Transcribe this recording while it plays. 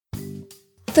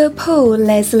The Paul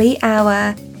Leslie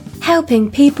Hour,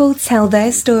 helping people tell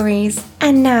their stories.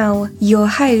 And now, your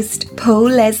host, Paul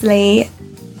Leslie.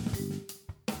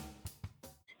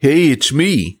 Hey, it's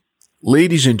me.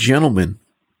 Ladies and gentlemen,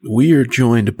 we are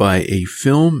joined by a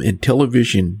film and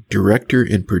television director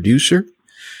and producer.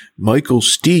 Michael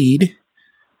Steed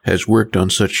has worked on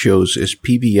such shows as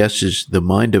PBS's The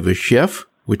Mind of a Chef,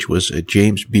 which was a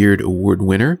James Beard Award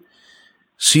winner,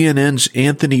 CNN's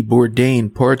Anthony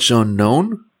Bourdain Parts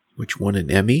Unknown, which won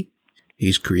an Emmy.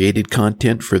 He's created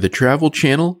content for the Travel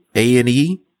Channel,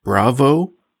 A&E,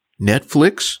 Bravo,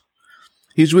 Netflix.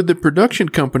 He's with the production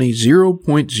company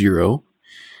 0.0,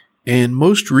 and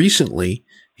most recently,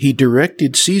 he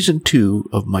directed season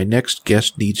 2 of My Next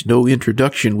Guest Needs No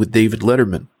Introduction with David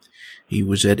Letterman. He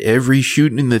was at every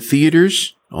shoot in the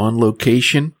theaters, on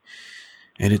location,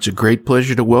 and it's a great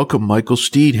pleasure to welcome Michael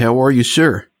Steed. How are you,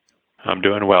 sir? I'm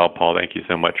doing well, Paul. Thank you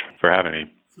so much for having me.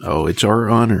 Oh, it's our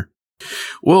honor.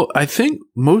 Well, I think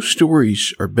most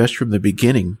stories are best from the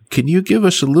beginning. Can you give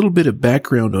us a little bit of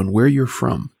background on where you're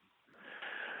from?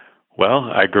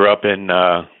 Well, I grew up in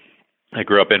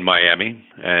Miami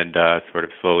and sort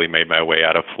of slowly made my way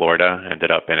out of Florida.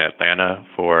 Ended up in Atlanta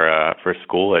for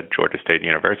school at Georgia State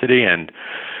University, and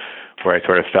where I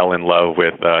sort of fell in love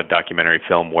with documentary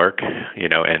film work. You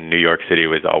know, and New York City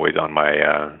was always on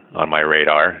my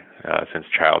radar since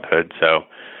childhood. So,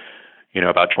 you know,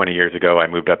 about 20 years ago, I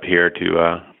moved up here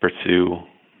to pursue,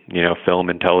 film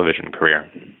and television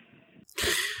career.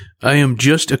 I am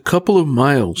just a couple of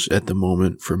miles at the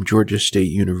moment from Georgia State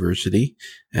University,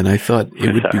 and I thought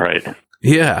it would be right.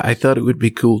 Yeah, I thought it would be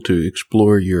cool to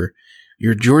explore your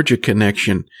Georgia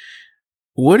connection.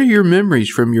 What are your memories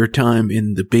from your time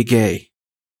in the Big A?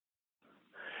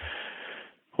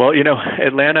 Well,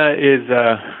 Atlanta is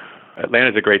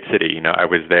a great city. You know, I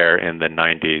was there in the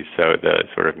 90s, so the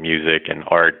sort of music and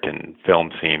art and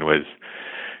film scene was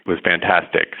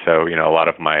fantastic. So, a lot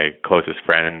of my closest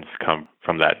friends come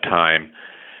from that time.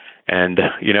 And,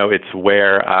 it's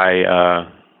where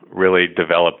I really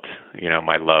developed,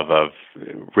 my love of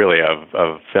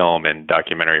film and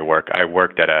documentary work. I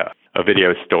worked at a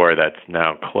video store that's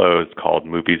now closed called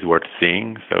Movies Worth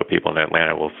Seeing. So people in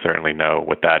Atlanta will certainly know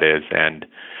what that is. And,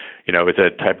 it's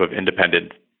a type of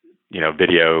independent,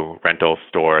 video rental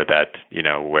store that,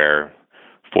 where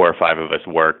 4 or 5 of us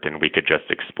worked and we could just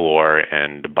explore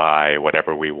and buy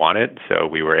whatever we wanted. So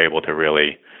we were able to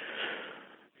really,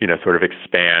 sort of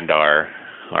expand our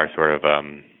sort of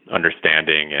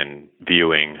understanding and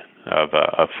viewing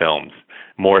of films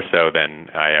more so than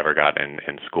I ever got in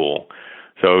school.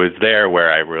 So it was there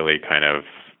where I really kind of,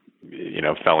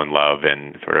 fell in love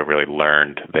and sort of really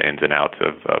learned the ins and outs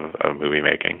of movie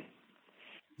making.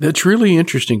 That's really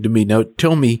interesting to me. Now,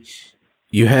 tell me,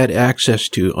 you had access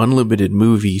to unlimited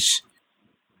movies.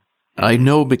 I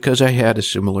know because I had a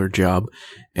similar job,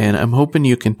 and I'm hoping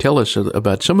you can tell us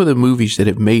about some of the movies that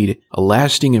have made a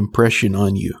lasting impression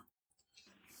on you.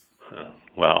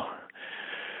 Well,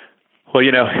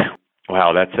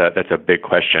 wow, that's a big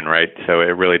question, right? So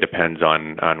it really depends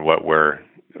on what we're,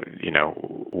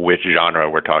 which genre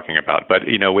we're talking about. But,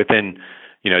 within,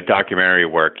 documentary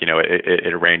work,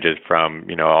 it ranges from,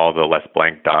 all the Les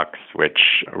Blanc docs, which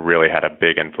really had a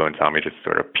big influence on me, just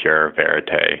sort of pure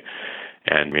verite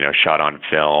and, shot on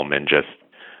film and just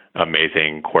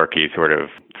amazing, quirky sort of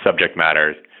subject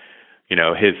matters.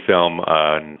 His film,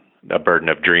 A Burden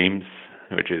of Dreams,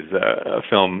 which is a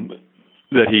film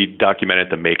that he documented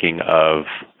the making of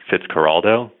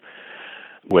Fitzcarraldo,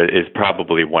 is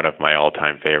probably one of my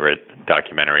all-time favorite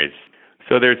documentaries.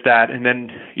 So there's that. And then,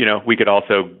 we could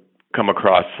also come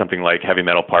across something like Heavy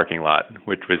Metal Parking Lot,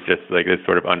 which was just like this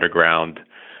sort of underground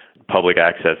public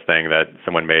access thing that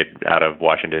someone made out of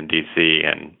Washington, D.C.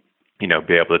 and,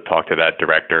 be able to talk to that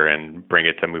director and bring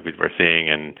it to Movies We're Seeing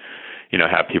and,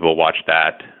 have people watch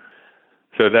that.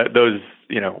 So that those,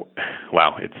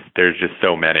 wow, there's just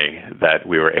so many that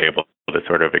we were able to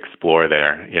sort of explore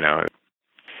there,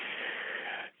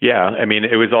 Yeah, I mean,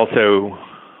 it was also,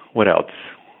 what else?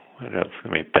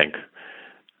 Let me think.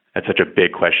 That's such a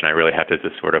big question. I really have to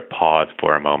just sort of pause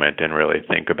for a moment and really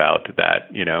think about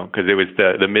that, because it was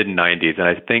the mid-90s. And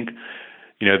I think,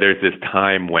 there's this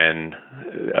time when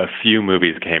a few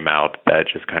movies came out that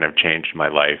just kind of changed my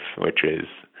life, which is,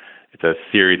 it's a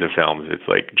series of films. It's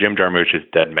like Jim Jarmusch's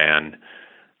Dead Man,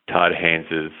 Todd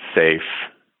Haynes' Safe,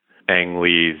 Ang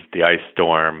Lee's The Ice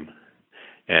Storm,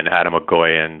 and Adam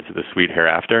Ogoyan's The Sweet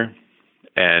Hereafter.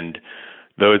 And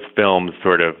those films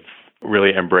sort of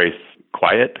really embrace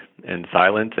quiet and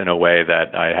silence in a way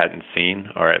that I hadn't seen,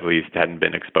 or at least hadn't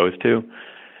been exposed to.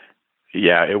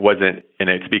 Yeah, it wasn't, and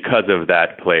it's because of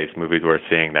that place, Movies We're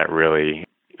Seeing, that really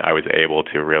I was able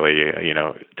to really,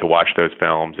 to watch those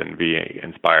films and be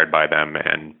inspired by them.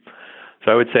 And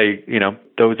so I would say,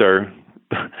 those are,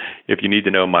 if you need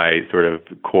to know my sort of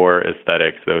core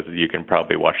aesthetics, those you can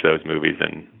probably watch those movies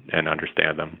and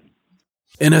understand them.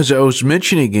 And as I was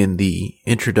mentioning in the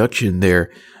introduction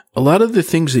there, a lot of the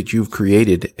things that you've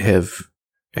created have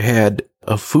had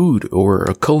a food or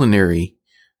a culinary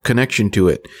connection to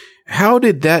it. How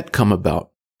did that come about?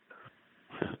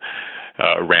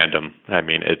 Random. I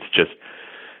mean, it's just,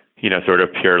 sort of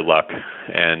pure luck.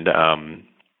 And,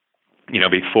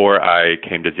 before I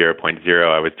came to 0.0,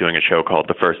 I was doing a show called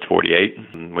The First 48,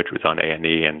 which was on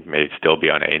A&E and may still be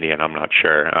on A&E, and I'm not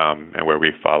sure, and where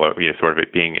we follow, sort of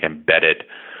it being embedded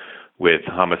with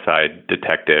homicide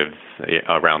detectives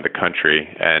around the country.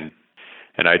 And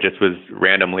I just was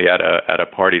randomly at a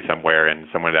party somewhere, and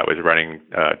someone that was running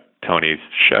Tony's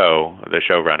show, the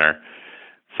showrunner,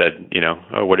 said,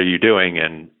 oh, what are you doing?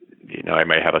 And, I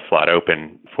may have a slot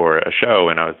open for a show.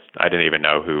 And I didn't even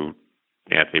know who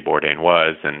Anthony Bourdain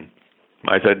was. And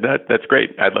I said, that's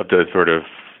great. I'd love to sort of,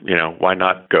 why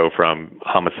not go from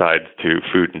homicides to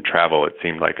food and travel? It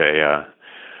seemed like a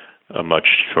much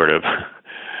sort of,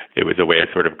 it was a way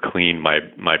to sort of clean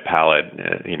my palate.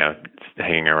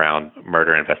 Hanging around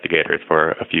murder investigators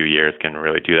for a few years can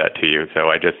really do that to you. So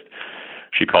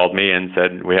she called me and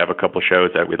said, we have a couple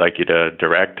shows that we'd like you to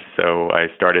direct. So I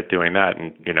started doing that.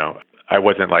 And, I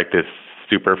wasn't like this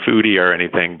super foodie or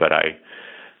anything, but I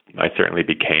certainly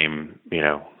became,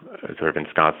 sort of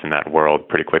ensconced in that world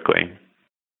pretty quickly.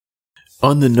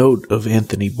 On the note of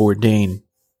Anthony Bourdain,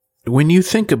 when you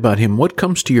think about him, what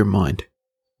comes to your mind?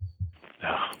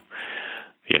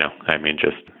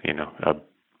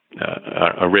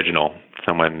 Original.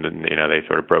 Someone, they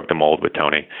sort of broke the mold with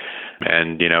Tony.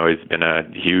 And, he's been a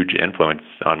huge influence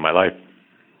on my life.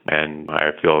 And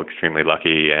I feel extremely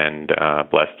lucky and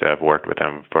blessed to have worked with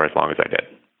him for as long as I did.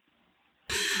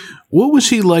 What was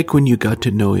he like when you got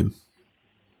to know him?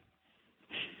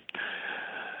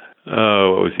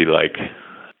 Oh, what was he like?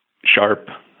 Sharp,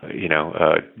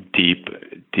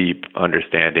 deep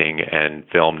understanding and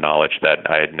film knowledge that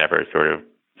I had never sort of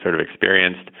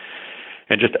experienced,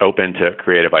 and just open to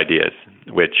creative ideas,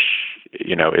 which,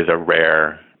 is a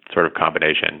rare sort of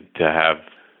combination to have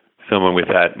someone with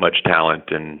that much talent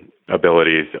and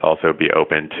abilities also be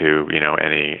open to,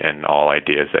 any and all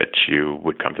ideas that you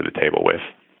would come to the table with.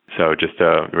 So just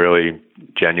a really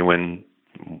genuine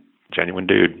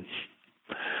dude.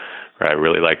 I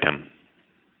really liked him.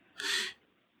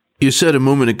 You said a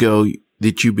moment ago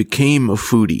that you became a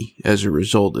foodie as a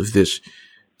result of this.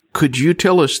 Could you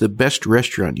tell us the best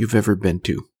restaurant you've ever been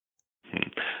to?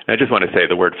 I just want to say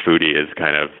the word foodie is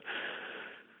kind of,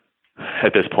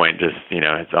 at this point, just,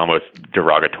 it's almost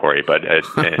derogatory, but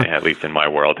at least in my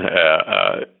world.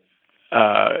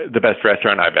 The best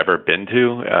restaurant I've ever been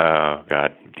to,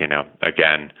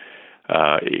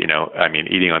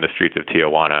 eating on the streets of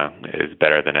Tijuana is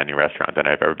better than any restaurant that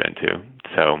I've ever been to.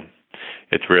 So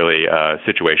it's really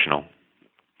situational.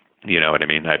 You know what I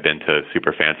mean? I've been to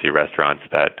super fancy restaurants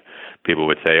that people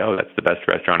would say, oh, that's the best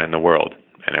restaurant in the world,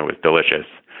 and it was delicious.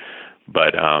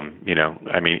 But,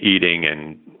 eating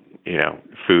and,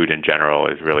 food in general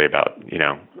is really about,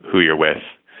 who you're with,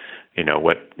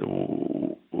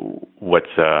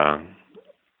 what's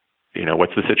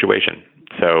the situation.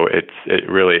 So it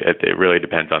really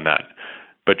depends on that.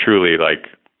 But truly,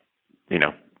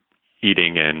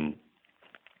 eating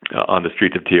on the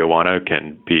streets of Tijuana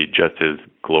can be just as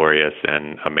glorious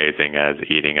and amazing as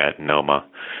eating at Noma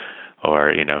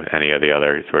or, any of the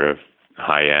other sort of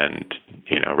high-end,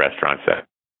 restaurants that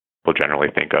people generally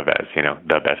think of as,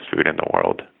 the best food in the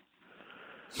world.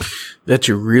 That's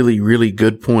a really, really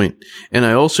good point. And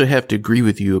I also have to agree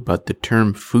with you about the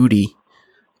term foodie.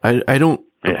 I don't,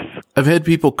 yes. I've had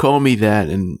people call me that,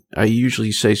 and I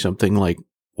usually say something like,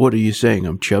 what are you saying?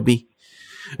 I'm chubby?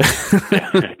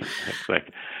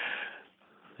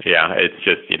 It's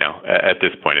just, at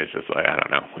this point, it's just like, I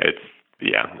don't know.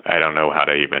 I don't know how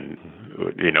to even,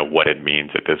 what it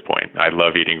means at this point. I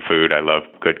love eating food. I love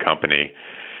good company.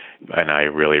 And I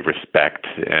really respect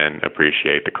and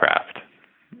appreciate the craft,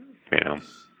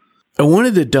 I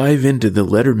wanted to dive into the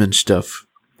Letterman stuff.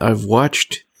 I've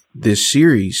watched this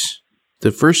series,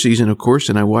 the first season, of course,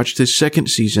 and I watched this second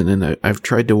season, and I've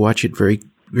tried to watch it very,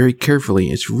 very carefully.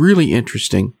 It's really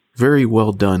interesting, very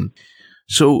well done.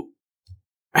 So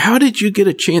how did you get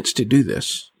a chance to do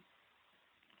this?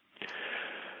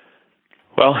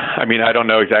 Well, I don't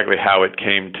know exactly how it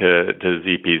came to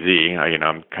ZPZ.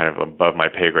 I'm kind of above my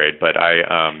pay grade, but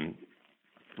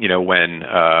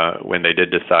when they did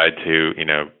decide to,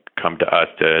 come to us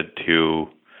to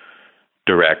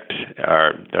direct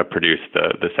or produce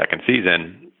the second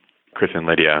season, Chris and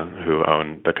Lydia, who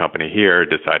own the company here,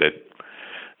 decided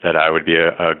that I would be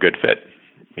a good fit.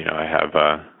 I have,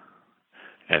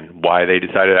 and why they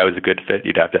decided I was a good fit,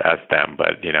 you'd have to ask them.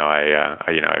 But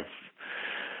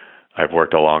I've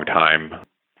worked a long time,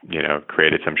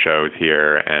 created some shows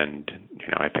here, and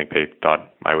I think they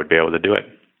thought I would be able to do it.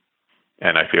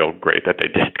 And I feel great that they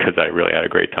did, because I really had a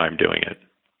great time doing it.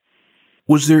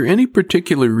 Was there any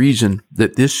particular reason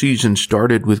that this season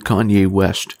started with Kanye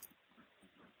West?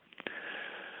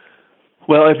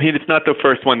 Well, I mean, it's not the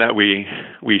first one that we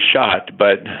shot,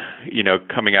 but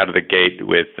coming out of the gate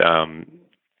with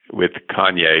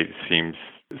Kanye seems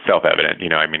self-evident.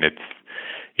 I mean, it's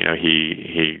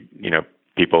he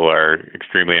people are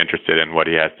extremely interested in what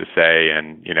he has to say,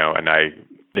 and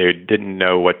they didn't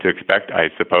know what to expect. I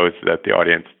suppose that the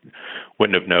audience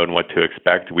wouldn't have known what to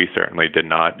expect. We certainly did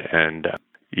not. And,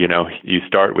 you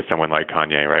start with someone like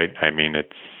Kanye, right? I mean,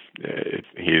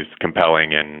 he's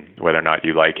compelling, and whether or not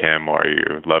you like him or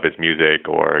you love his music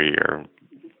or you're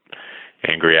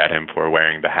angry at him for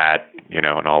wearing the hat,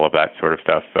 and all of that sort of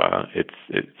stuff, it's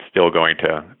still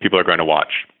people are going to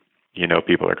watch.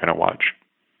 People are going to watch.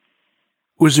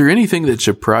 Was there anything that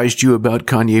surprised you about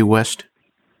Kanye West?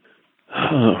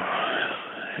 Oh,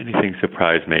 anything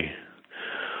surprised me?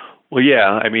 Well,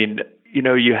 yeah. I mean,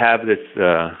 you have this.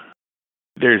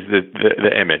 There's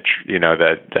the image,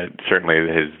 that certainly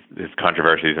his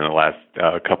controversies in the last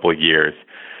couple of years.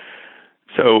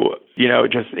 So,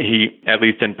 just he, at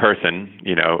least in person,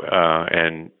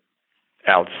 and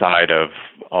outside of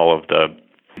all of the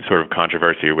sort of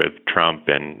controversy with Trump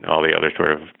and all the other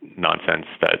sort of nonsense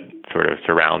that sort of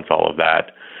surrounds all of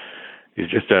that, he's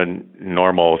just a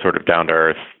normal sort of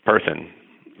down-to-earth person,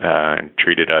 and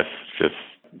treated us just,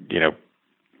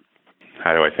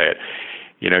 how do I say it?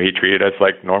 He treated us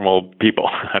like normal people.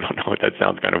 I don't know, that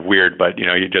sounds kind of weird, but,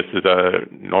 he just is a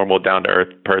normal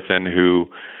down-to-earth person who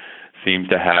seems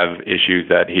to have issues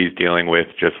that he's dealing with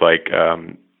just like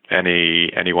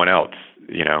anyone else.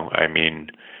 I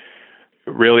mean,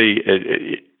 really,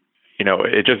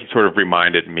 it just sort of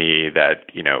reminded me that,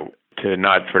 to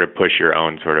not sort of push your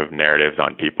own sort of narratives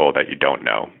on people that you don't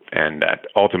know, and that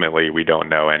ultimately we don't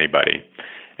know anybody.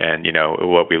 And,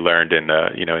 what we learned in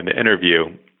the interview,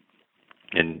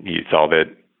 and you saw that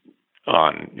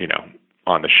on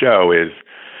the show, is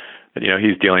that,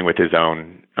 he's dealing with his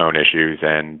own issues,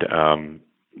 and,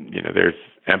 there's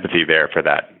empathy there for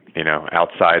that,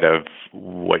 outside of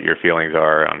what your feelings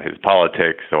are on his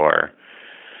politics or,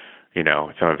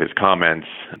 some of his comments.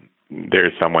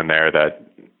 There's someone there that,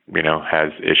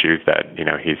 has issues that,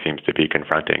 he seems to be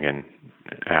confronting, and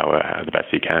how the best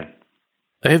he can.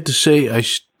 I have to say,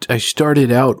 I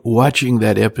started out watching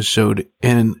that episode,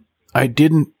 and I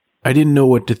didn't know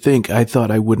what to think. I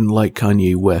thought I wouldn't like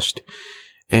Kanye West,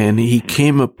 and he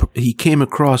came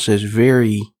across as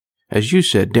very, as you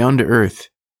said, down to earth.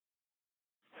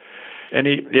 And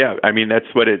I mean,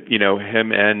 that's what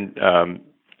him and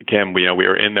Kim, we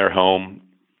were in their home.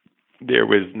 There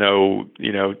was no,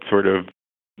 sort of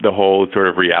the whole sort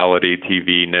of reality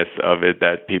TV-ness of it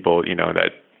that people,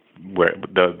 that where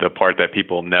the part that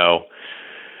people know,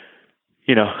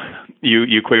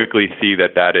 you quickly see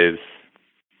that is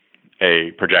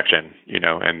a projection,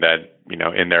 and that,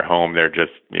 in their home, they're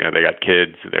just, they got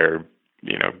kids, they're,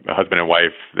 a husband and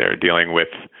wife, they're dealing with,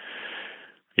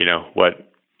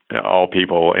 what all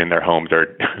people in their homes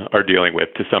are dealing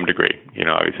with to some degree.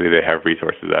 Obviously they have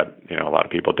resources that, a lot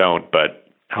of people don't, but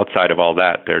outside of all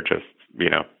that, they're just,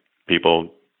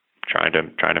 people trying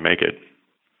to make it.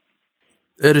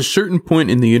 At a certain point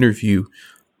in the interview,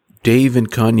 Dave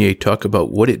and Kanye talk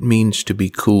about what it means to be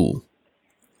cool.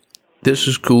 This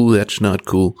is cool, that's not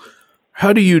cool.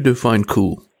 How do you define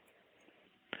cool?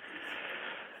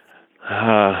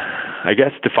 I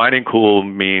guess defining cool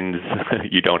means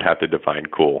you don't have to define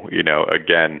cool.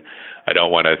 Again, I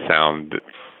don't want to sound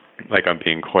like I'm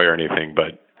being coy or anything,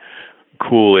 but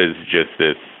cool is just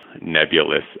this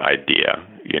nebulous idea.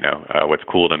 What's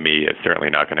cool to me is certainly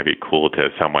not going to be cool to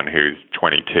someone who's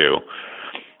 22.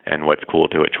 And what's cool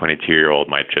to a 22-year-old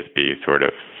might just be sort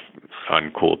of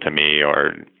uncool to me,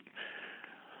 or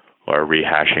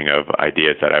rehashing of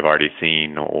ideas that I've already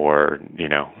seen, or,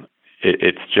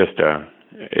 it's just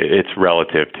it's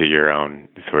relative to your own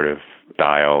sort of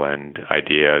style and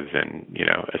ideas and,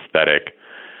 aesthetic.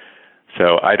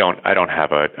 So I don't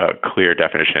have a clear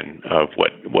definition of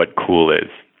what cool is.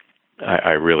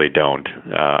 I really don't.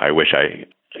 I wish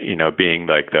being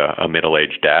like a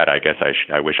middle-aged dad, I guess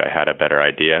I wish I had a better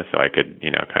idea so I could,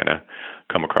 kind of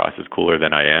come across as cooler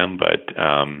than I am. But,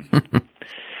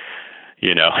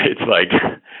 it's like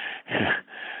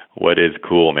what is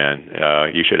cool, man?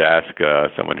 You should ask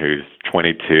someone who's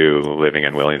 22 living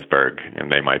in Williamsburg,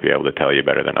 and they might be able to tell you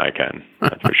better than I can.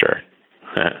 That's for sure.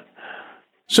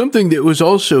 Something that was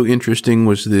also interesting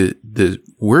was the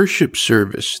worship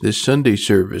service, this Sunday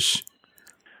service.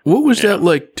 What was that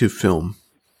like to film?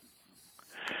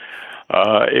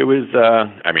 It was,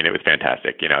 it was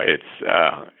fantastic.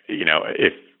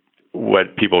 If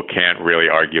what people can't really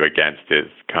argue against is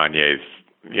Kanye's,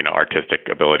 artistic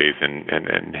abilities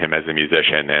and him as a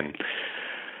musician and,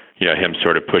 him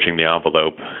sort of pushing the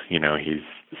envelope. He's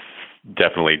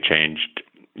definitely changed,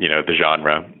 the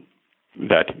genre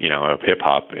of hip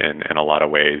hop in a lot of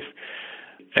ways.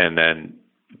 And then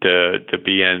to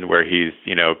be in where he's,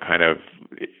 he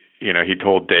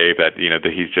told Dave that,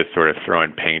 that he's just sort of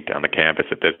throwing paint on the canvas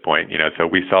at this point, so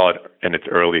we saw it in its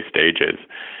early stages,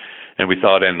 and we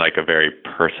saw it in like a very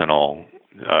personal,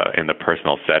 in the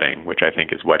personal setting, which I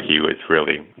think is what he was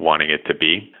really wanting it to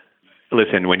be.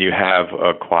 Listen, when you have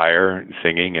a choir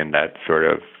singing in that sort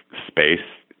of space,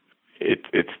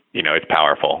 it's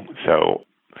powerful. So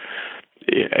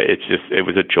it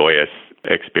was a joyous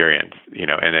experience,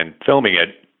 and then filming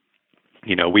it,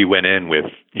 we went in with,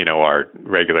 our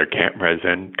regular cameras,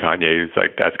 and Kanye was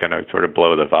like, that's going to sort of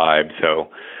blow the vibe. So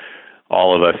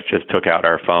all of us just took out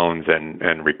our phones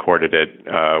and recorded it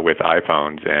with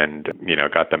iPhones and,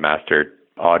 got the mastered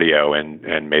audio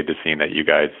and made the scene that you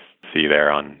guys see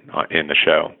there in the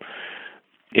show.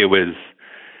 It was,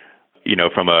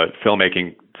 from a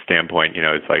filmmaking standpoint,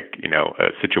 it's like,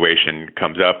 a situation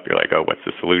comes up, you're like, oh, what's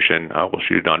the solution? We'll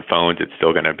shoot it on phones. It's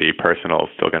still going to be personal,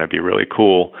 still going to be really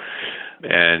cool.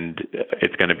 And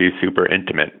it's going to be super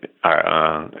intimate.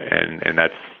 And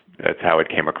that's how it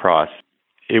came across.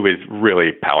 It was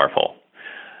really powerful.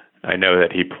 I know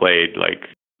that he played like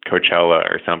Coachella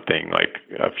or something like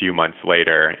a few months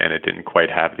later, and it didn't quite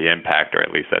have the impact, or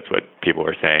at least that's what people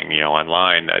were saying,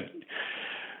 online. That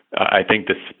I think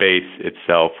the space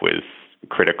itself was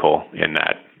critical in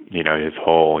that, his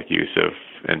whole use of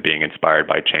and being inspired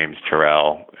by James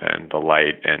Turrell and the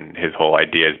light and his whole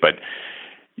ideas. But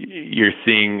you're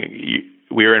seeing,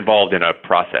 we were involved in a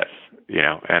process,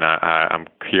 and I'm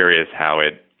curious how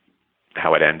it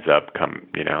ends up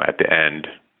at the end,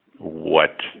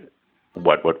 what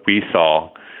we saw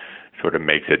sort of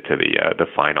makes it to the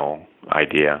final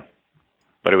idea.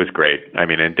 But it was great.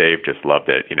 And Dave just loved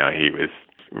it. He was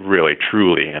really,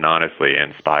 truly, and honestly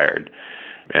inspired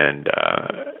and,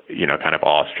 kind of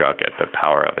awestruck at the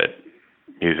power of it.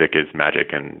 Music is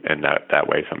magic in that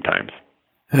way sometimes.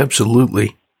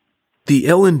 Absolutely. The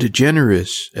Ellen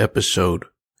DeGeneres episode,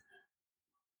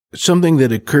 something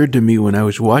that occurred to me when I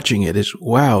was watching it is,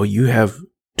 wow, you have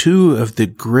two of the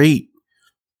great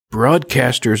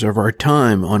broadcasters of our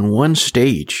time on one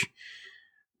stage,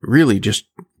 really just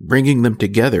bringing them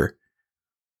together.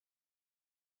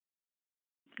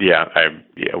 Yeah,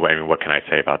 what can I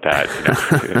say about that?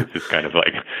 It's just kind of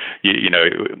like,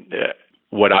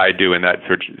 what I do in that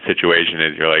situation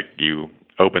is you're like, you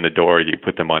open the door, you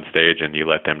put them on stage, and you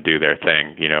let them do their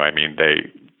thing.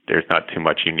 There's not too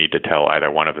much you need to tell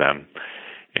either one of them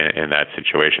in that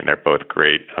situation. They're both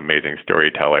great, amazing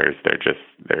storytellers. They're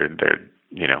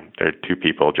two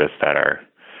people just that are,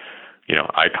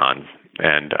 icons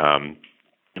and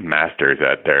masters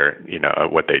at their,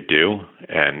 what they do.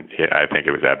 And I think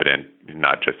it was evident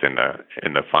not just in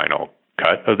the final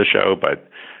cut of the show, but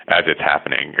as it's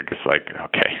happening, you're just like,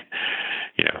 okay,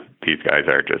 these guys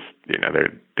are just,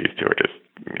 these two are just,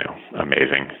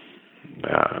 amazing.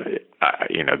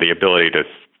 The ability to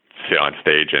sit on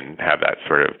stage and have that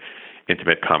sort of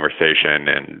intimate conversation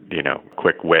and,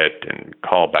 quick wit and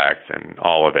callbacks and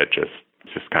all of it just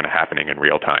kind of happening in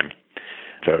real time.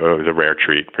 So it was a rare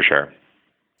treat for sure.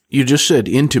 You just said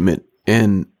intimate,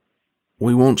 and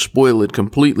we won't spoil it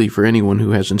completely for anyone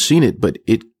who hasn't seen it, but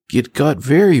it got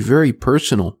very, very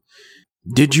personal.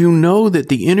 Did you know that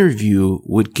the interview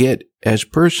would get as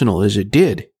personal as it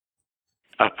did?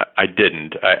 I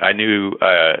didn't. I knew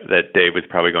that Dave was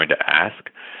probably going to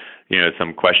ask,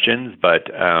 some questions,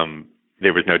 but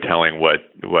there was no telling what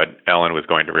Ellen was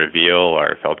going to reveal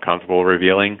or felt comfortable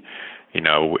revealing.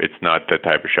 It's not the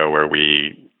type of show where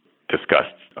we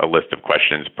discussed a list of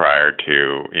questions prior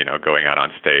to, going out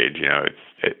on stage.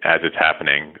 As it's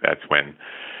happening, that's when,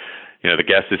 the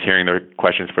guest is hearing the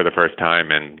questions for the first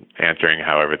time and answering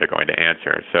however they're going to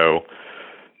answer. So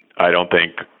I don't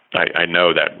think, I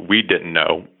know that we didn't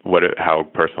know how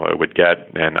personal it would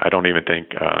get, and I don't even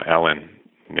think Ellen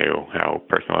knew how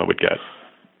personal it would get.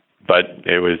 But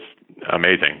it was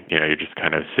amazing. You're just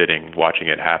kind of sitting, watching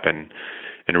it happen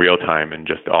in real time, and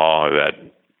just awe that,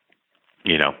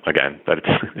 again, that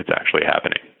it's actually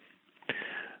happening.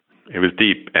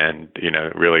 deep and,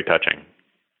 really touching.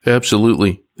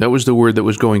 Absolutely. That was the word that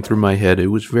was going through my head. It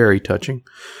was very touching.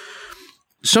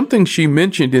 Something she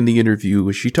mentioned in the interview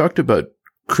was she talked about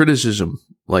criticism,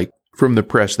 like from the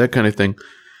press, that kind of thing.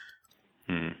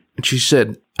 And she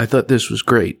said, I thought this was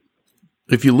great.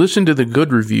 If you listen to the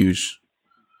good reviews,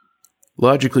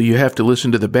 logically you have to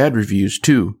listen to the bad reviews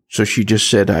too. So she just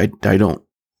said, I don't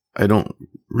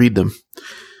read them.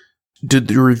 Did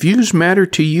the reviews matter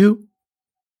to you?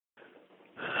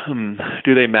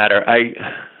 Do they matter?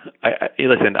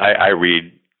 Listen, I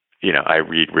read, I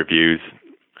read reviews.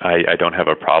 I don't have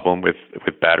a problem with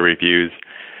bad reviews.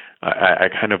 I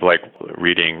kind of like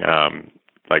reading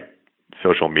like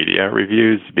social media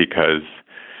reviews because,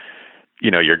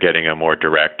 you're getting a more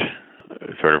direct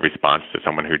sort of response to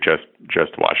someone who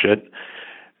just watched it.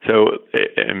 So,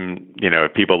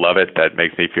 if people love it, that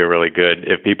makes me feel really good.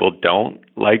 If people don't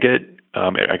like it,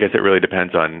 I guess it really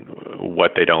depends on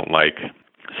what they don't like.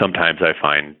 Sometimes I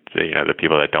find, the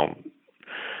people that don't,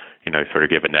 sort of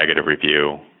give a negative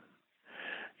review,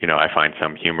 I find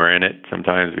some humor in it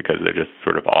sometimes because they're just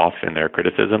sort of off in their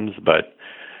criticisms. But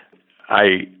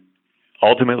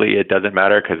ultimately, it doesn't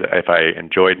matter because if I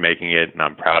enjoyed making it and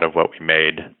I'm proud of what we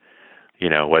made,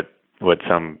 what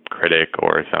some critic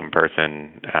or some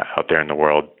person out there in the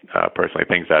world personally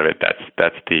thinks out of it,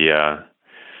 that's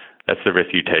the risk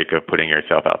you take of putting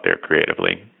yourself out there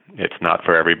creatively. It's not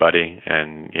for everybody,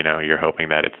 and you're hoping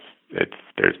that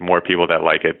there's more people that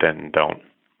like it than don't.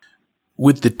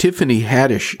 With the Tiffany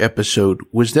Haddish episode,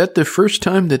 was that the first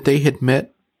time that they had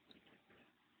met?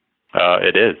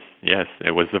 It is. Yes,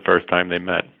 it was the first time they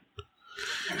met.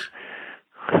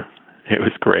 It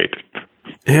was great.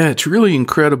 Yeah, it's really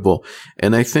incredible.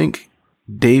 And I think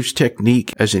Dave's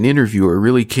technique as an interviewer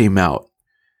really came out.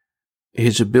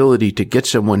 His ability to get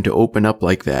someone to open up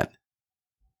like that.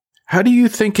 How do you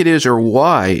think it is, or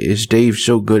why is Dave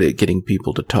so good at getting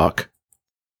people to talk?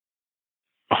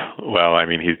 Well,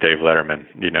 he's Dave Letterman.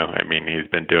 He's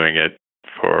been doing it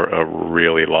for a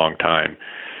really long time.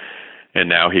 And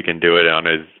now he can do it on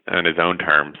his own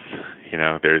terms.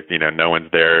 There's, no one's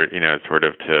there, sort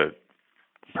of to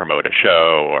promote a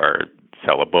show or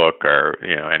sell a book or,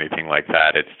 anything like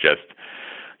that. It's just,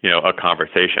 a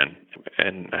conversation.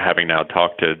 And having now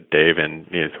talked to Dave in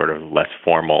sort of less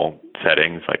formal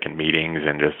settings, like in meetings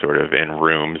and just sort of in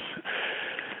rooms,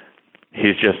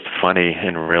 he's just funny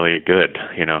and really good.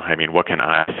 What can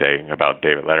I say about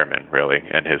David Letterman, really,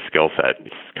 and his skill set?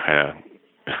 It's kind of,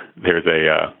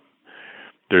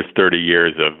 there's 30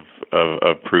 years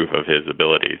of proof of his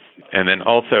abilities. And then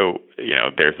also,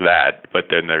 there's that, but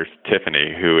then there's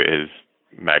Tiffany, who is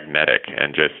magnetic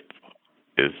and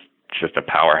is just a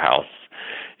powerhouse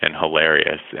and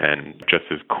hilarious and just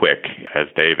as quick as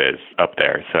Dave is up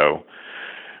there. So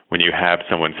when you have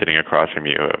someone sitting across from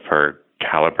you of her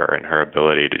caliber and her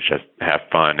ability to just have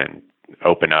fun and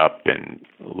open up and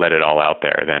let it all out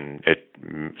there, then it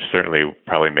certainly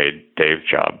probably made Dave's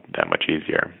job that much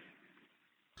easier.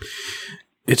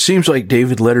 It seems like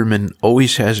David Letterman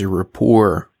always has a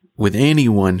rapport with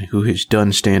anyone who has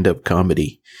done stand-up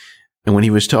comedy. And when he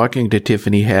was talking to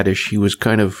Tiffany Haddish, he was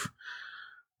kind of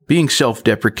being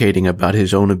self-deprecating about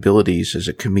his own abilities as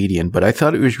a comedian. But I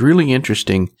thought it was really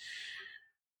interesting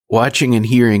watching and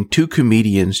hearing two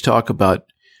comedians talk about,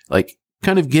 like,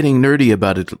 kind of getting nerdy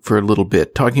about it for a little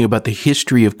bit, talking about the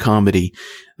history of comedy.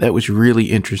 That was really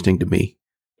interesting to me.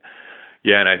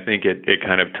 Yeah, and I think it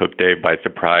kind of took Dave by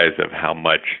surprise of how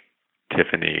much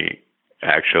Tiffany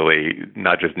actually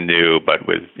not just knew, but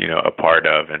was, a part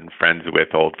of and friends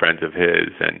with old friends of his.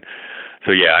 And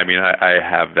so, yeah, I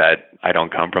have that. I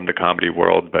don't come from the comedy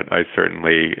world, but I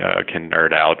certainly can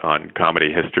nerd out on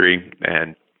comedy history.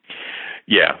 And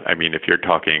yeah, if you're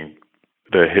talking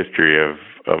the history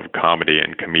of comedy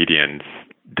and comedians,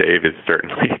 Dave is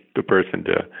certainly the person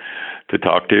to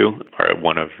talk to, or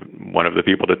one of the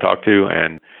people to talk to.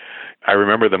 And I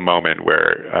remember the moment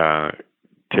where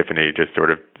Tiffany just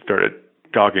sort of started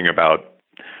talking about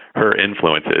her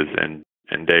influences, and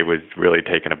Dave was really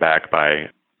taken aback by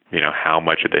how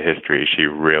much of the history she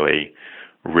really,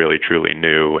 really, truly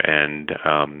knew and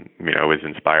was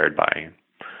inspired by.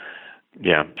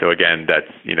 Yeah. So again,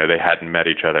 that's, they hadn't met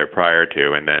each other prior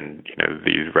to, and then,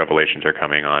 these revelations are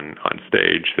coming on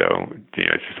stage. So,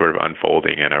 it's just sort of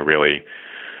unfolding in a really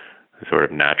sort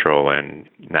of natural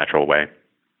way.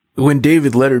 When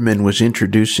David Letterman was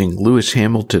introducing Lewis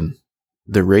Hamilton,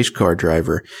 the race car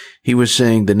driver, he was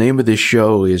saying the name of this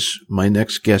show is My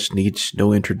Next Guest Needs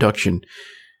No Introduction.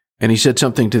 And he said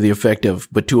something to the effect of,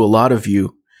 but to a lot of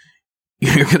you,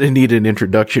 you're going to need an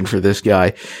introduction for this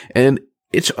guy. And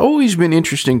It's always been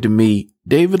interesting to me.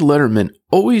 David Letterman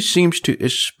always seems to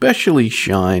especially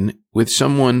shine with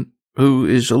someone who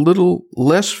is a little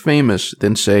less famous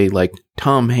than, say, like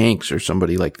Tom Hanks or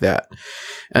somebody like that.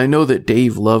 And I know that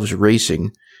Dave loves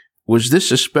racing. Was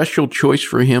this a special choice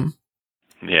for him?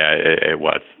 Yeah, it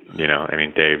was.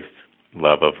 Dave's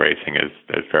love of racing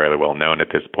is fairly well known at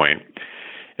this point.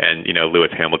 And,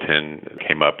 Lewis Hamilton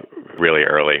came up really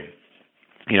early.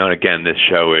 And again, this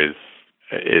show is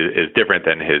different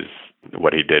than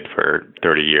what he did for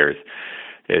 30 years.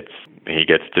 He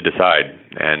gets to decide,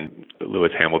 and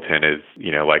Lewis Hamilton is,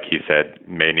 like he said,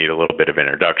 may need a little bit of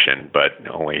introduction, but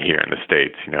only here in the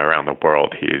States. Around the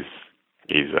world,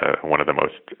 he's one of the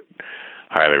most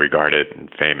highly regarded and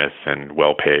famous and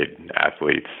well-paid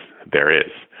athletes there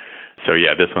is. So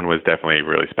yeah, this one was definitely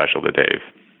really special to Dave,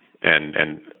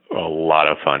 and a lot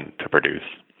of fun to produce.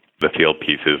 The field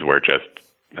pieces were just,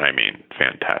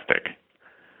 fantastic.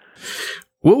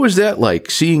 What was that like,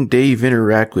 seeing Dave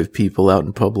interact with people out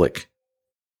in public?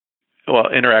 Well,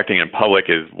 interacting in public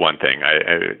is one thing.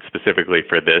 I specifically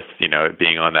for this,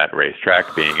 being on that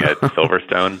racetrack, being at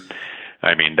Silverstone,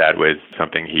 that was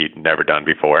something he'd never done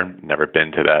before, never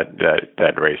been to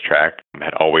that racetrack,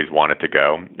 had always wanted to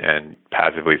go, and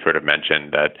passively sort of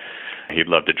mentioned that he'd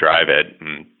love to drive it.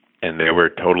 And they were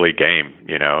totally game,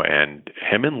 and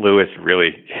him and Lewis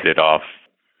really hit it off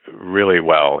really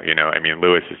well.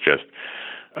 Lewis is just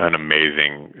an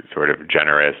amazing sort of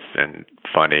generous and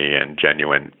funny and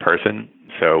genuine person.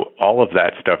 So all of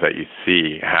that stuff that you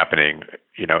see happening,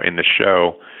 in the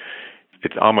show,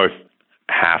 it's almost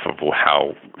half of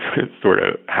how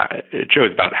it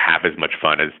shows about half as much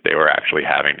fun as they were actually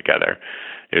having together.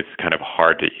 It's kind of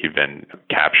hard to even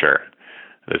capture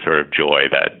the sort of joy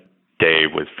that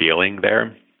Dave was feeling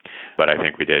there. But I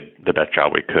think we did the best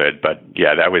job we could. But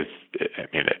yeah, that was,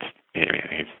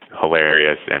 he's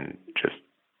hilarious, and just,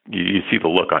 you see the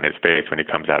look on his face when he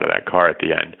comes out of that car at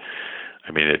the end.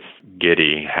 It's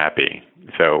giddy, happy.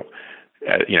 So,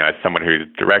 as someone who's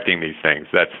directing these things,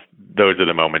 those are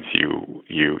the moments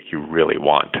you really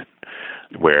want,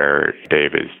 where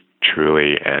Dave is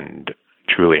truly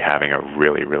having a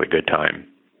really, really good time.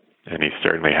 And he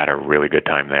certainly had a really good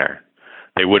time there.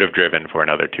 They would have driven for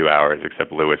another 2 hours,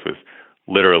 except Lewis was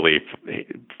literally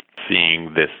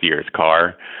seeing this year's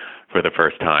car for the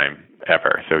first time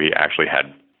ever. So he actually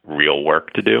had real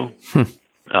work to do,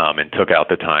 and took out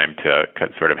the time to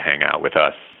sort of hang out with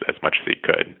us as much as he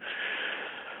could.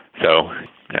 So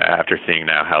after seeing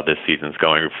now how this season's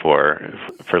going for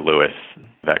Lewis,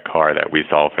 that car that we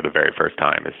saw for the very first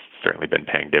time has certainly been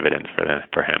paying dividends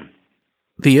for him.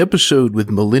 The episode with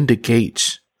Melinda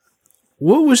Gates,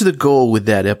 what was the goal with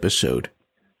that episode?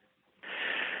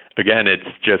 Again, it's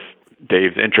just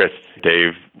Dave's interest.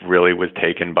 Dave really was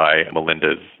taken by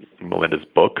Melinda's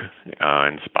book,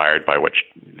 inspired by what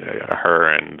her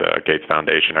and the Gates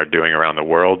Foundation are doing around the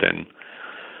world, and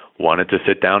wanted to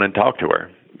sit down and talk to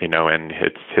her. And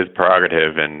it's his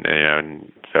prerogative,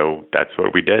 and so that's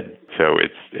what we did. So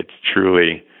it's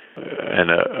truly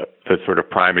a sort of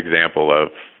prime example of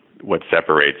what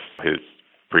separates his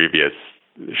previous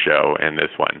show and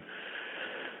this one,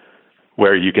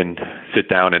 where you can sit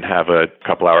down and have a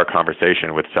couple-hour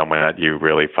conversation with someone that you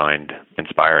really find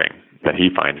inspiring, that he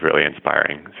finds really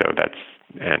inspiring.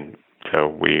 So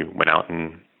we went out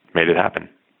and made it happen.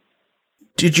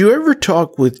 Did you ever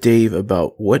talk with Dave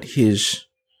about what his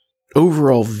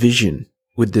overall vision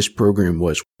with this program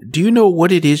was? Do you know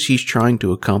what it is he's trying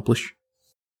to accomplish?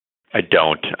 I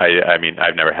don't.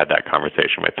 I've never had that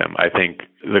conversation with him. I think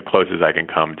the closest I can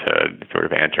come to sort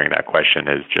of answering that question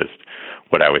is just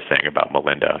what I was saying about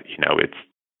Melinda.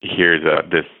 Here's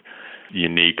this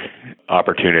unique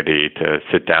opportunity to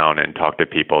sit down and talk to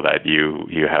people that you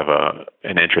have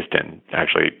an interest in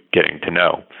actually getting to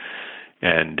know.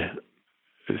 And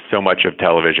so much of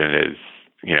television is,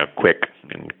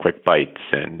 quick bites,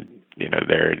 and,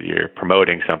 you're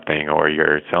promoting something, or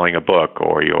you're selling a book,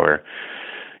 or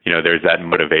there's that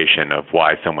motivation of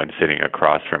why someone's sitting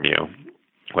across from you,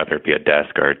 whether it be a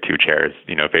desk or two chairs,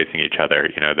 facing each other,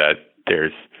 that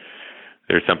there's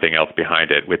something else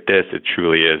behind it. With this, it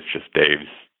truly is just Dave's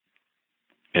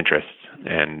interests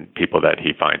and people that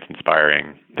he finds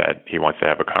inspiring, that he wants to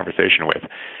have a conversation with.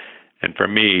 And for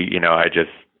me,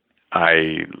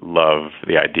 I love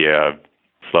the idea of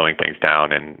slowing things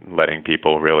down and letting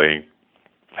people really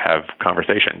have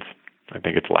conversations. I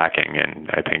think it's lacking, and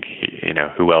I think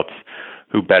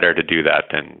who better to do that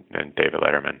than David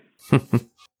Letterman?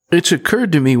 It's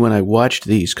occurred to me when I watched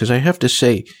these, because I have to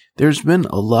say, there's been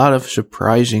a lot of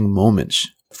surprising moments.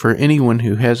 For anyone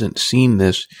who hasn't seen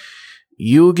this,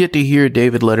 you'll get to hear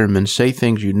David Letterman say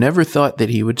things you never thought that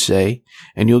he would say,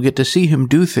 and you'll get to see him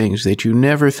do things that you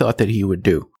never thought that he would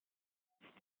do.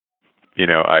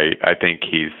 I think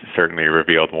he's certainly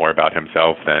revealed more about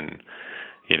himself than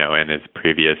on his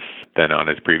previous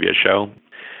show.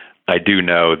 I do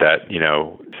know that,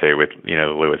 say with,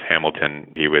 Lewis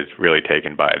Hamilton, he was really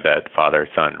taken by that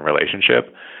father-son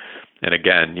relationship. And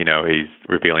again, he's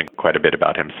revealing quite a bit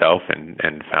about himself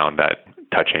and found that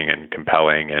touching and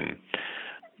compelling. And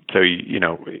so,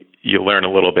 you learn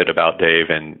a little bit about Dave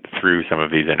and through some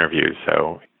of these interviews.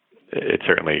 So it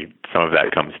certainly, some of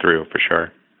that comes through for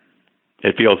sure.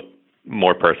 It feels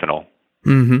more personal.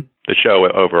 Mm-hmm. The show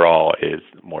overall is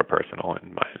more personal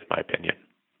in my opinion.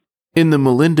 In the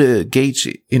Melinda Gates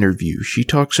interview, she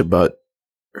talks about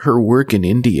her work in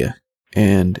India,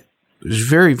 and it was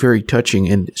very, very touching.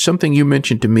 And something you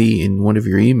mentioned to me in one of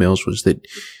your emails was that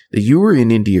you were in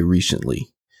India recently.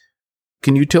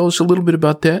 Can you tell us a little bit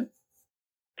about that?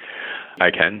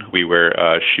 I can. We were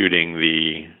shooting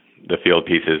the field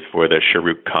pieces for the Shah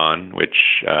Rukh Khan,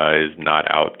 which is not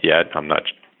out yet.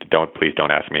 Please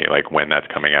don't ask me like when that's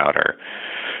coming out or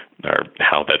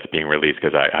how that's being released,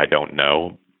 because I don't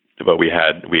know. But we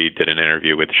did an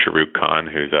interview with Shah Rukh Khan,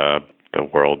 who's the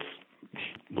world's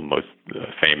most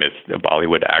famous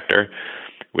Bollywood actor,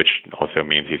 which also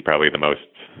means he's probably the most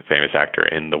famous actor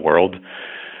in the world.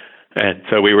 And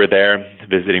so we were there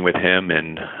visiting with him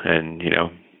and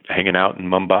hanging out in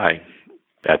Mumbai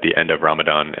at the end of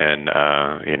Ramadan and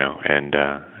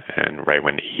right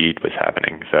when Eid was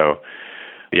happening. So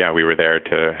yeah, we were there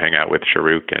to hang out with Shah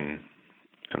Rukh and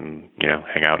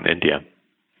hang out in India.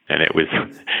 And it was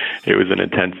an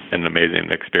intense and amazing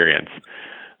experience.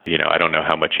 I don't know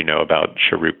how much you know about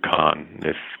Shah Rukh Khan.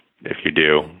 If you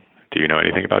do you know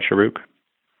anything about Shah Rukh?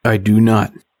 I do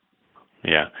not.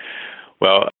 Yeah.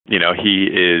 Well, he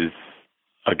is,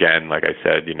 again, like I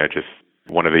said, just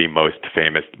one of the most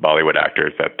famous Bollywood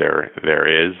actors that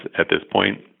there is at this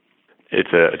point.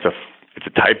 It's a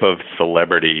type of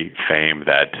celebrity fame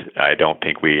that I don't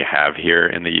think we have here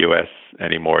in the U.S.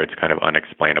 anymore. It's kind of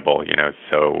unexplainable,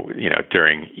 So,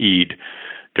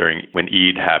 when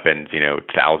Eid happens,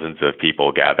 thousands of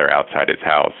people gather outside his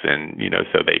house and,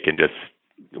 so they can just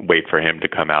wait for him to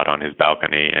come out on his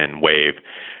balcony and wave.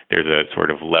 There's a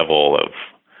sort of level of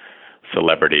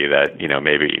celebrity that,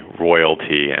 maybe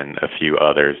royalty and a few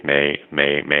others may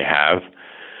have.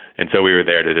 And so we were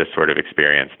there to just sort of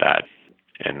experience that.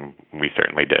 And we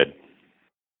certainly did.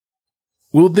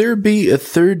 Will there be a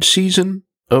third season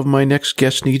of My Next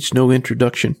Guest Needs No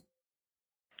Introduction?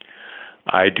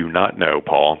 I do not know,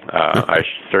 Paul. I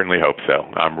certainly hope so.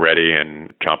 I'm ready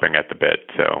and chomping at the bit,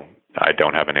 so I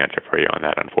don't have an answer for you on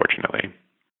that, unfortunately.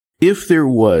 If there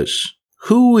was,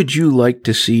 who would you like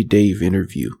to see Dave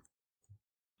interview?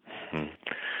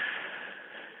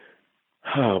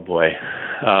 Oh boy,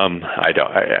 I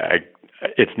don't.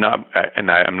 It's not, and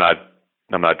I'm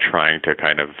not trying to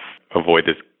kind of avoid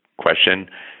this question.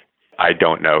 I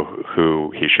don't know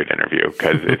who he should interview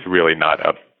because it's really not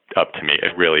up to me.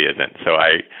 It really isn't. So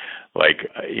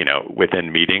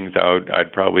within meetings,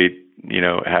 I'd probably,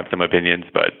 have some opinions,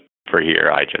 but for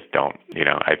here, I just don't,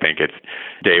 I think it's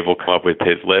Dave will come up with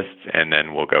his lists and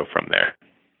then we'll go from there.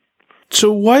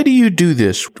 So why do you do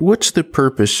this? What's the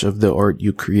purpose of the art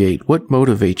you create? What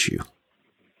motivates you?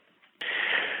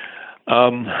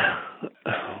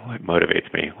 What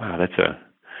motivates me? Wow, that's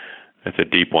a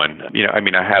deep one.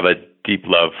 I have a deep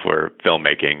love for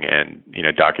filmmaking and,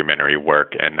 documentary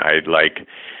work. And I like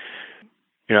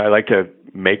to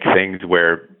make things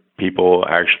where people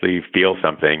actually feel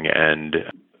something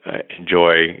and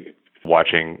enjoy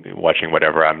watching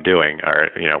whatever I'm doing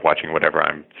or, watching whatever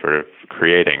I'm sort of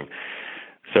creating.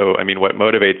 So, what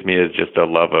motivates me is just a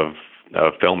love of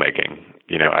filmmaking.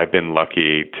 I've been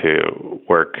lucky to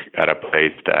work at a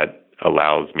place that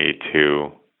allows me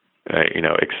to,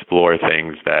 explore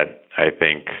things that I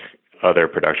think other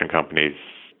production companies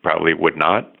probably would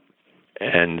not.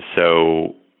 And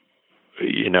so,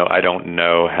 I don't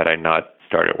know, had I not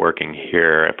started working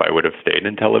here, if I would have stayed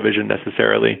in television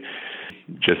necessarily,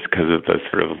 just because of the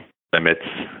sort of limits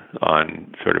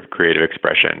on sort of creative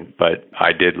expression. But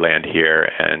I did land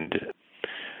here, and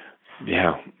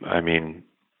yeah,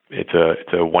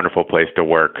 it's a wonderful place to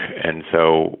work. And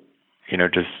so,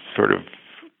 just sort of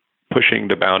pushing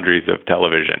the boundaries of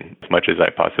television as much as I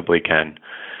possibly can.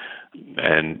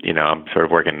 And, I'm sort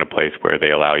of working in a place where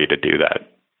they allow you to do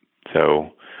that.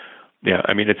 So, yeah,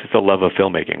 it's just a love of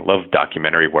filmmaking, love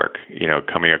documentary work,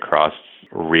 coming across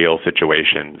real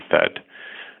situations that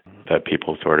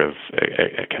people sort of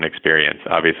can experience.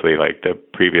 Obviously, like the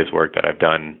previous work that I've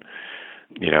done,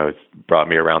 It's brought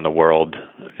me around the world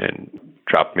and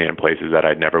dropped me in places that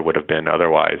I never would have been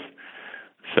otherwise.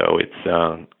 So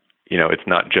it's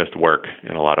not just work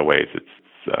in a lot of ways. It's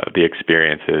the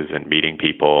experiences and meeting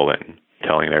people and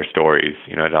telling their stories.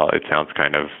 It sounds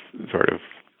kind of sort of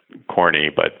corny,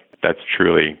 but that's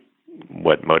truly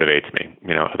what motivates me.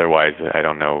 Otherwise, I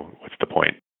don't know what's the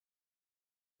point.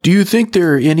 Do you think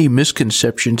there are any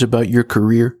misconceptions about your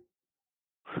career?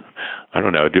 I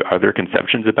don't know. Are there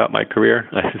conceptions about my career?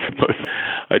 I suppose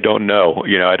I don't know.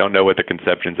 I don't know what the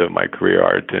conceptions of my career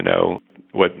are to know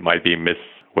what might be a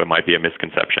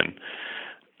misconception.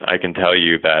 I can tell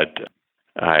you that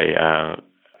I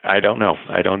don't know.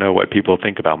 I don't know what people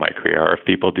think about my career, or if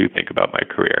people do think about my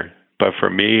career. But for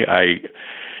me,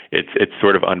 it's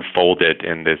sort of unfolded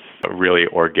in this really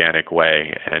organic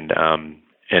way, and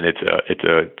it's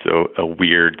a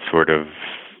weird sort of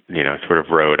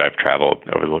road I've traveled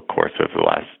over the course of the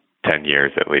last 10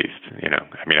 years at least.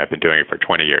 I've been doing it for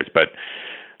 20 years, but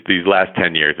these last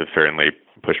 10 years have certainly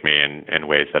pushed me in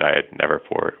ways that I had never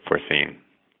foreseen.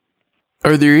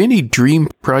 Are there any dream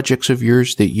projects of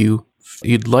yours that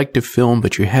you'd like to film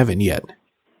but you haven't yet?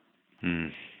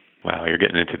 Wow, you're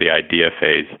getting into the idea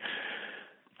phase.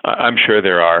 I'm sure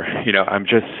there are. I'm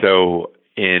just so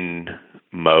in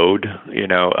mode.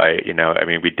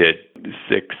 We did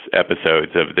 6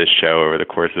 episodes of this show over the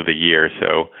course of the year,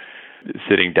 so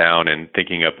sitting down and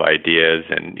thinking up ideas,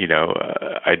 and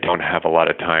I don't have a lot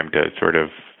of time to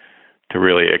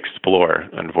really explore,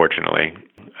 unfortunately.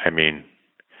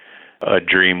 A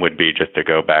dream would be just to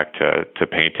go back to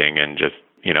painting and just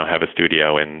have a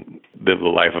studio and live the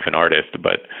life of an artist,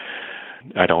 but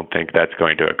I don't think that's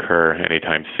going to occur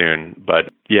anytime soon.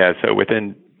 But yeah, so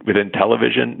within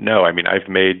television, no. I've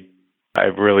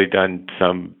really done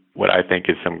what I think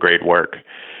is some great work.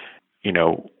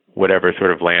 Whatever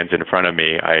sort of lands in front of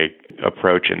me, I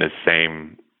approach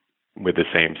with the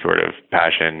same sort of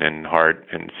passion and heart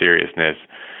and seriousness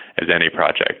as any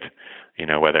project.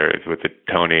 Whether it's with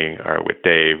Tony or with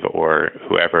Dave or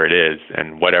whoever it is,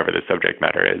 and whatever the subject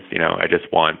matter is, I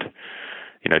just want,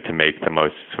 to make the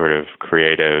most sort of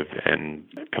creative and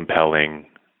compelling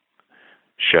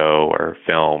show or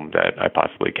film that I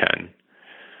possibly can.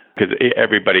 Because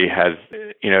everybody has,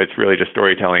 it's really just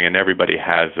storytelling, and everybody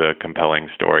has a compelling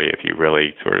story if you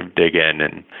really sort of dig in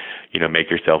and,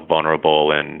 make yourself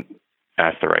vulnerable and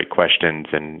ask the right questions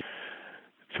and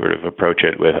sort of approach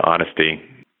it with honesty.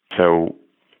 So,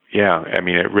 yeah,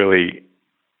 it really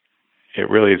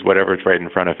is whatever's right in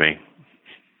front of me.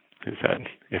 If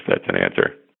that's an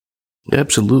answer?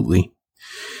 Absolutely.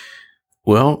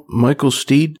 Well, Michael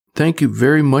Steed, thank you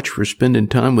very much for spending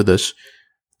time with us.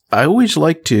 I always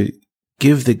like to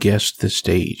give the guest the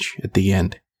stage at the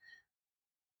end.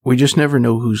 We just never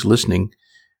know who's listening.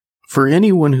 For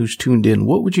anyone who's tuned in,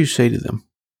 what would you say to them?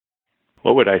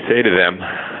 What would I say to them?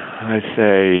 I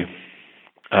say,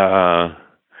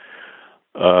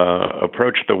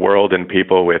 approach the world and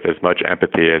people with as much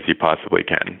empathy as you possibly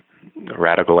can.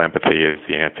 Radical empathy is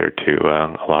the answer to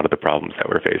a lot of the problems that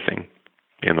we're facing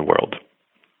in the world.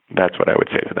 That's what I would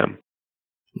say to them.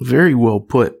 Very well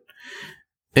put.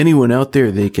 Anyone out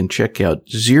there, they can check out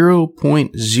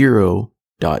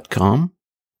 0.0.com.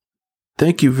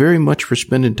 Thank you very much for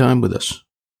spending time with us.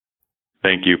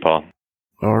 Thank you, Paul.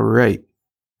 All right.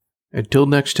 Until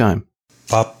next time.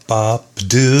 Pop, pop,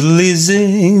 doodly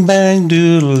zing, bang,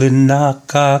 doodly knock,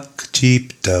 cock,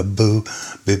 cheep, da boo,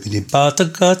 bippity bata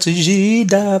gata gee,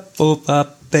 da po,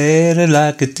 pop, better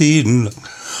like a teen.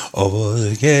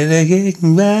 Oh, get a gig,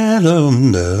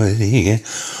 madam, oh,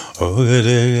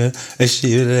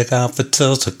 she the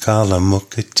comfortable, so call a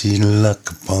muckety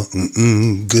luck,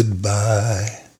 goodbye.